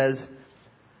 4. It says,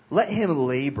 let him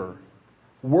labor,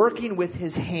 working with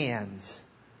his hands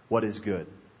what is good.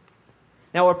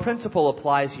 Now a principle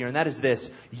applies here, and that is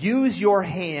this. Use your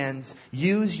hands,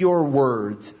 use your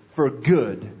words for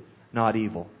good, not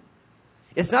evil.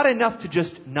 It's not enough to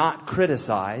just not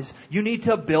criticize. You need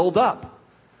to build up.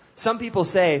 Some people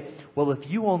say, well,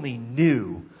 if you only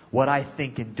knew what I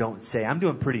think and don't say, I'm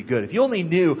doing pretty good. If you only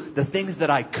knew the things that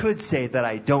I could say that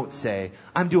I don't say,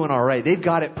 I'm doing all right. They've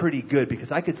got it pretty good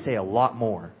because I could say a lot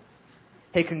more.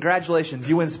 Hey, congratulations.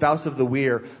 You win Spouse of the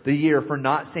Year for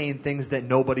not saying things that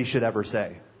nobody should ever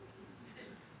say.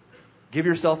 Give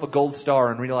yourself a gold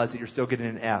star and realize that you're still getting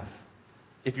an F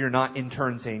if you're not in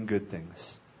turn saying good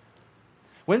things.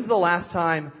 When's the last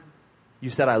time you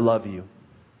said, I love you?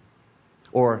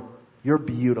 Or, you're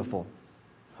beautiful.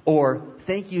 Or,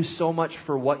 thank you so much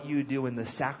for what you do and the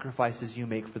sacrifices you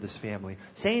make for this family.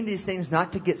 Saying these things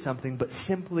not to get something, but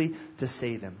simply to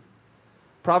say them.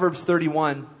 Proverbs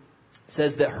 31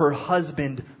 says that her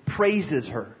husband praises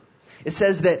her. It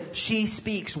says that she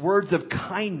speaks words of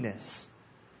kindness.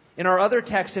 In our other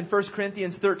text in 1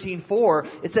 Corinthians 13:4,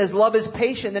 it says love is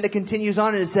patient. Then it continues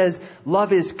on and it says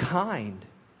love is kind.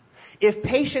 If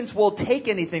patience will take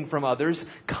anything from others,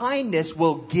 kindness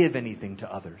will give anything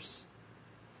to others.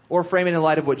 Or frame it in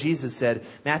light of what Jesus said,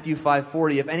 Matthew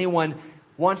 5:40, if anyone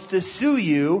wants to sue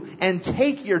you and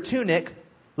take your tunic,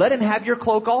 let him have your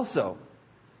cloak also.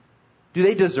 Do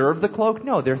they deserve the cloak?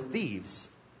 No, they're thieves.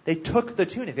 They took the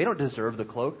tunic. They don't deserve the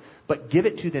cloak, but give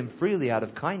it to them freely out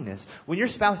of kindness. When your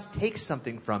spouse takes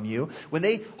something from you, when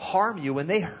they harm you, when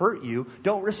they hurt you,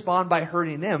 don't respond by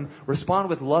hurting them. Respond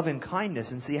with love and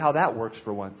kindness and see how that works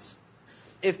for once.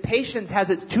 If patience has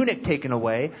its tunic taken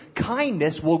away,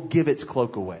 kindness will give its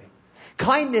cloak away.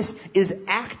 Kindness is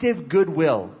active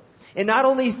goodwill. It not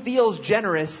only feels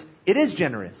generous, it is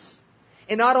generous.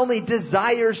 It not only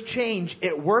desires change,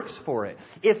 it works for it.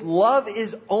 If love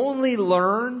is only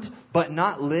learned but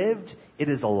not lived, it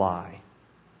is a lie.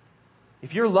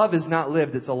 If your love is not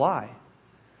lived, it's a lie.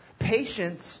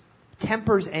 Patience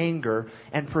tempers anger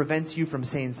and prevents you from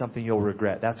saying something you'll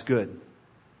regret. That's good.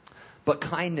 But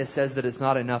kindness says that it's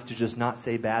not enough to just not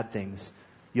say bad things.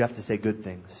 You have to say good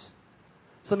things.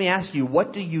 So let me ask you,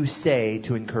 what do you say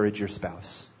to encourage your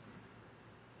spouse?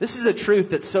 This is a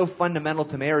truth that's so fundamental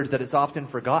to marriage that it's often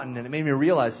forgotten, and it made me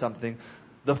realize something.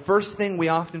 The first thing we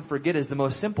often forget is the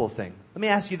most simple thing. Let me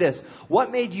ask you this.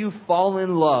 What made you fall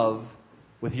in love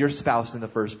with your spouse in the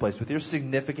first place, with your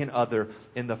significant other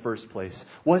in the first place?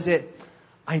 Was it,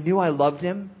 I knew I loved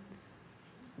him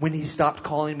when he stopped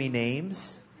calling me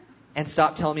names and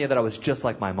stopped telling me that I was just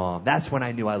like my mom? That's when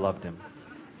I knew I loved him.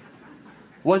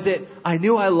 Was it, I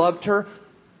knew I loved her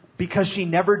because she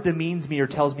never demeans me or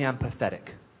tells me I'm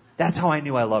pathetic? That's how I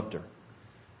knew I loved her.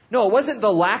 No, it wasn't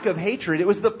the lack of hatred. It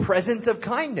was the presence of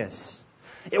kindness.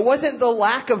 It wasn't the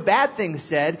lack of bad things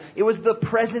said. It was the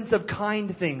presence of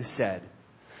kind things said.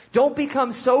 Don't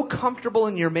become so comfortable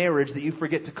in your marriage that you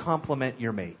forget to compliment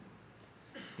your mate.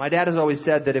 My dad has always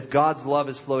said that if God's love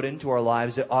has flowed into our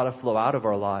lives, it ought to flow out of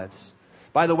our lives.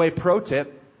 By the way, pro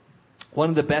tip, one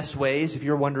of the best ways, if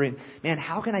you're wondering, man,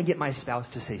 how can I get my spouse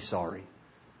to say sorry?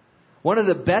 One of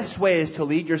the best ways to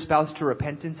lead your spouse to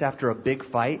repentance after a big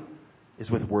fight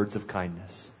is with words of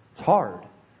kindness. It's hard,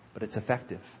 but it's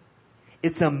effective.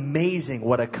 It's amazing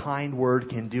what a kind word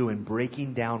can do in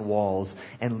breaking down walls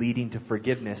and leading to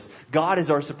forgiveness. God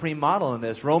is our supreme model in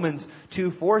this. Romans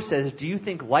 2:4 says, do you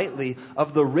think lightly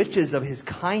of the riches of his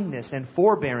kindness and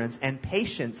forbearance and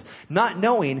patience, not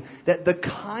knowing that the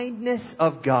kindness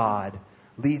of God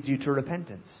leads you to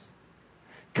repentance?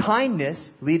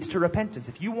 Kindness leads to repentance.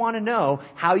 If you want to know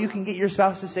how you can get your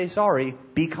spouse to say sorry,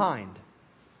 be kind.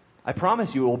 I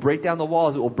promise you, it will break down the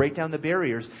walls, it will break down the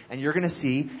barriers, and you're going to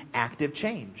see active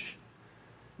change.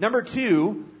 Number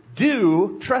 2,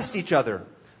 do trust each other.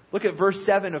 Look at verse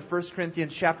 7 of 1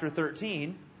 Corinthians chapter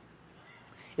 13.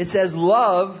 It says,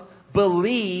 love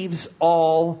believes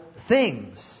all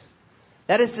things.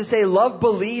 That is to say, love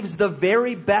believes the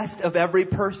very best of every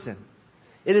person.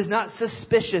 It is not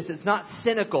suspicious. It's not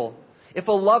cynical. If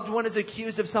a loved one is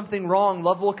accused of something wrong,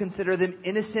 love will consider them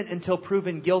innocent until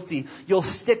proven guilty. You'll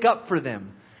stick up for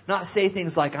them, not say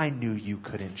things like, I knew you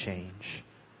couldn't change.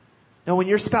 Now, when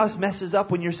your spouse messes up,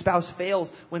 when your spouse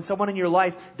fails, when someone in your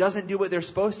life doesn't do what they're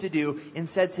supposed to do,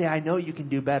 instead say, I know you can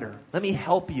do better. Let me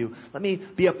help you. Let me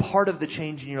be a part of the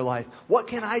change in your life. What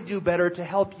can I do better to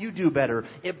help you do better?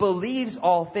 It believes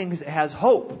all things. It has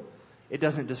hope. It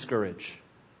doesn't discourage.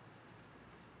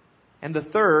 And the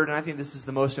third, and I think this is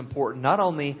the most important, not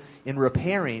only in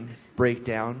repairing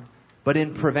breakdown, but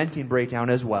in preventing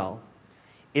breakdown as well,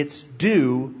 it's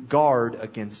do guard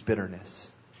against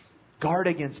bitterness. Guard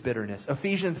against bitterness.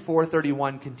 Ephesians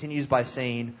 4:31 continues by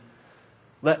saying,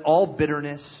 let all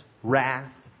bitterness,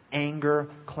 wrath, anger,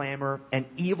 clamor, and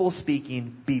evil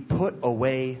speaking be put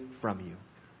away from you.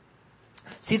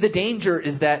 See, the danger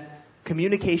is that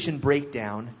communication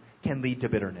breakdown can lead to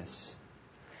bitterness.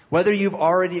 Whether you've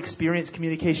already experienced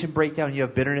communication breakdown, you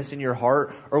have bitterness in your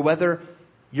heart, or whether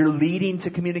you're leading to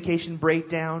communication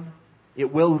breakdown,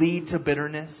 it will lead to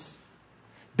bitterness.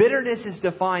 Bitterness is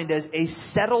defined as a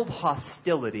settled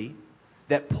hostility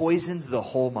that poisons the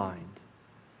whole mind.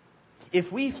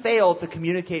 If we fail to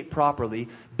communicate properly,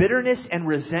 bitterness and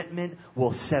resentment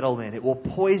will settle in. It will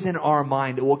poison our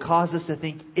mind. It will cause us to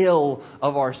think ill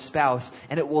of our spouse,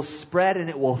 and it will spread and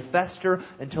it will fester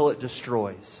until it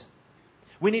destroys.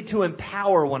 We need to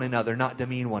empower one another, not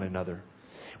demean one another.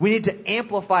 We need to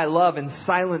amplify love and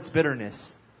silence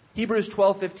bitterness. Hebrews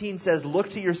 12:15 says, look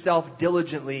to yourself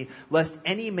diligently, lest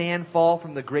any man fall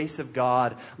from the grace of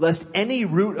God, lest any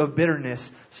root of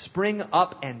bitterness spring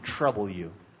up and trouble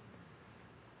you.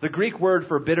 The Greek word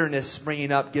for bitterness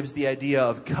springing up gives the idea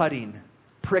of cutting,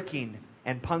 pricking,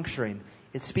 and puncturing.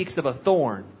 It speaks of a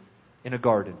thorn in a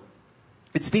garden.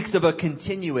 It speaks of a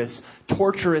continuous,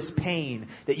 torturous pain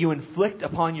that you inflict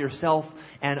upon yourself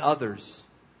and others.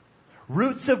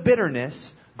 Roots of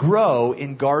bitterness grow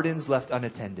in gardens left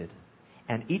unattended.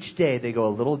 And each day they go a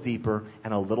little deeper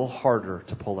and a little harder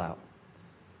to pull out.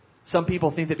 Some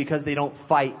people think that because they don't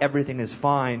fight, everything is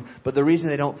fine. But the reason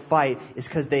they don't fight is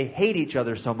because they hate each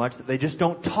other so much that they just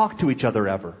don't talk to each other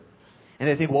ever. And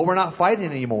they think, well, we're not fighting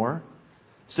anymore,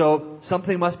 so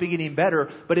something must be getting better.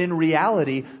 But in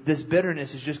reality, this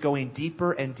bitterness is just going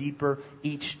deeper and deeper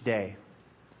each day.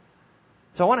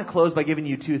 So I want to close by giving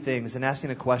you two things and asking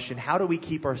a question. How do we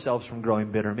keep ourselves from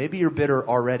growing bitter? Maybe you're bitter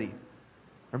already.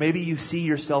 Or maybe you see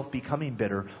yourself becoming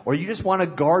bitter. Or you just want to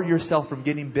guard yourself from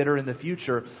getting bitter in the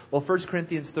future. Well, 1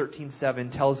 Corinthians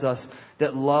 13:7 tells us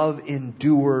that love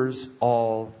endures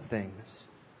all things.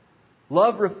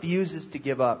 Love refuses to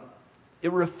give up.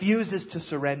 It refuses to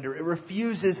surrender. It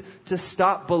refuses to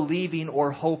stop believing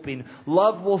or hoping.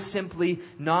 Love will simply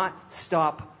not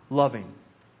stop loving.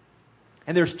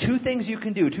 And there's two things you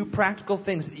can do, two practical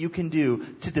things that you can do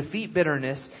to defeat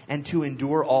bitterness and to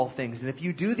endure all things. And if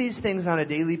you do these things on a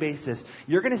daily basis,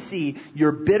 you're going to see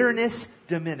your bitterness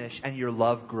diminish and your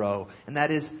love grow. And that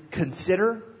is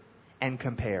consider and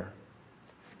compare.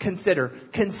 Consider.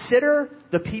 Consider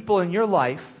the people in your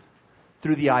life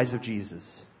through the eyes of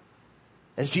Jesus.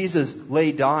 As Jesus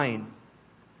lay dying,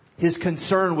 his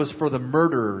concern was for the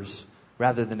murderers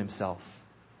rather than himself.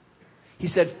 He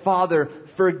said, Father,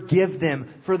 forgive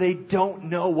them, for they don't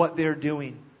know what they're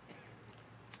doing.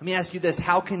 Let me ask you this.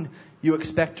 How can you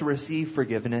expect to receive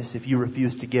forgiveness if you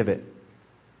refuse to give it?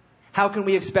 How can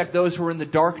we expect those who are in the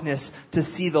darkness to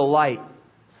see the light?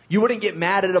 You wouldn't get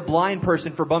mad at a blind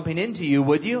person for bumping into you,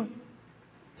 would you?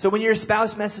 So when your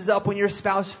spouse messes up, when your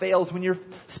spouse fails, when your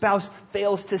spouse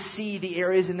fails to see the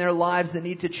areas in their lives that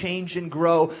need to change and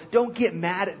grow, don't get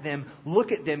mad at them.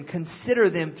 Look at them. Consider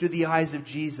them through the eyes of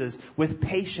Jesus with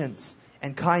patience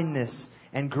and kindness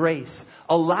and grace.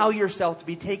 Allow yourself to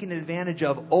be taken advantage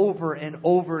of over and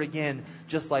over again,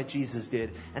 just like Jesus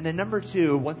did. And then number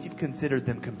two, once you've considered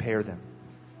them, compare them.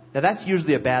 Now that's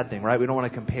usually a bad thing, right? We don't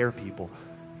want to compare people.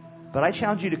 But I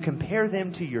challenge you to compare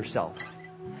them to yourself.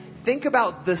 Think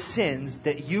about the sins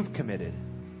that you've committed.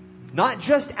 Not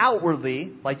just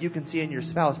outwardly, like you can see in your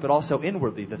spouse, but also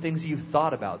inwardly. The things you've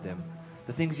thought about them.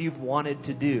 The things you've wanted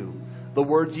to do. The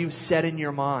words you've said in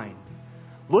your mind.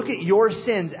 Look at your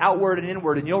sins, outward and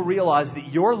inward, and you'll realize that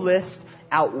your list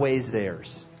outweighs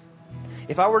theirs.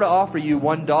 If I were to offer you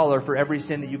 $1 for every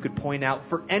sin that you could point out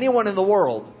for anyone in the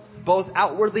world, both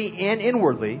outwardly and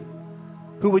inwardly,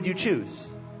 who would you choose?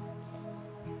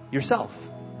 Yourself.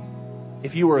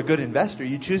 If you were a good investor,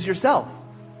 you'd choose yourself.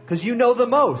 Because you know the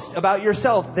most about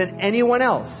yourself than anyone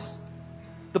else.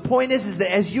 The point is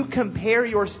that as you compare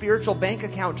your spiritual bank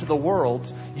account to the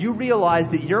world's, you realize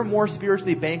that you're more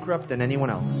spiritually bankrupt than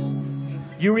anyone else.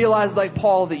 You realize, like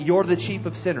Paul, that you're the chief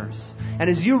of sinners. And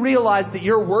as you realize that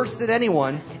you're worse than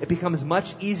anyone, it becomes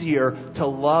much easier to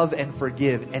love and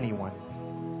forgive anyone.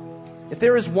 If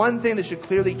there is one thing that should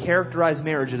clearly characterize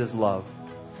marriage, it is love.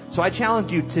 So I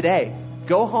challenge you today.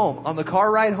 go home, on the car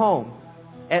ride home,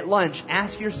 at lunch,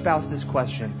 ask your spouse this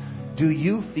question. Do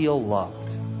you feel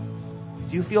loved?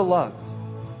 Do you feel loved?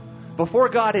 Before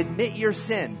God, admit your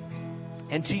sin.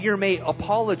 And to your mate,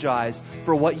 apologize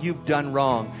for what you've done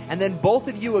wrong. And then both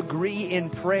of you agree in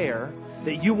prayer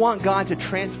that you want God to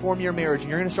transform your marriage. And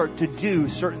you're going to start to do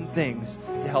certain things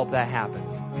to help that happen.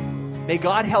 May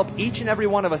God help each and every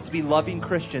one of us to be loving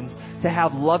Christians, to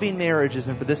have loving marriages,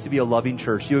 and for this to be a loving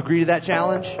church. Do you agree to that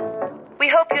challenge? We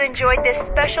hope you enjoyed this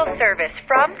special service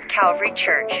from Calvary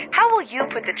Church. How will you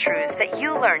put the truths that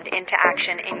you learned into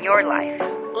action in your life?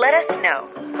 Let us know.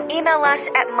 Email us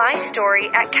at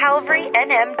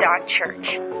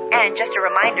mystory@calvarynm.church. And just a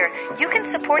reminder, you can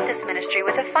support this ministry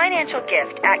with a financial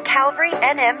gift at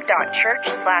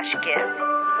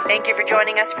calvarynm.church/give. Thank you for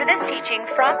joining us for this teaching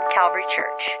from Calvary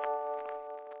Church.